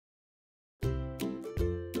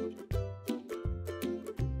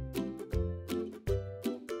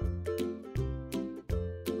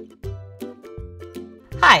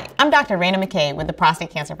Hi, I'm Dr. Rana McKay with the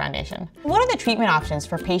Prostate Cancer Foundation. What are the treatment options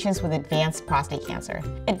for patients with advanced prostate cancer?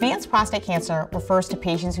 Advanced prostate cancer refers to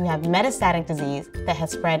patients who have metastatic disease that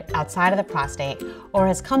has spread outside of the prostate or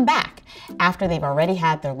has come back after they've already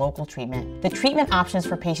had their local treatment. The treatment options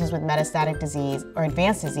for patients with metastatic disease or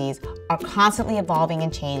advanced disease are constantly evolving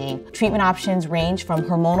and changing. Treatment options range from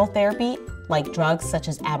hormonal therapy, like drugs such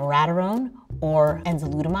as abiraterone or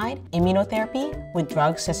enzalutamide, immunotherapy with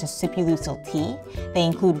drugs such as sipuleucel T. They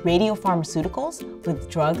include radiopharmaceuticals with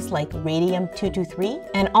drugs like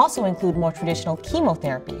radium-223, and also include more traditional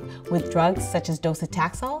chemotherapy with drugs such as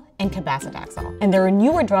docetaxel and cabazitaxel. And there are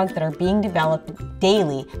newer drugs that are being developed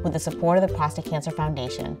daily with the support of the Prostate Cancer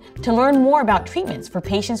Foundation. To learn more about treatments for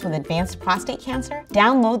patients with advanced prostate cancer,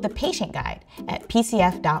 download the patient guide at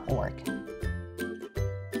pcf.org.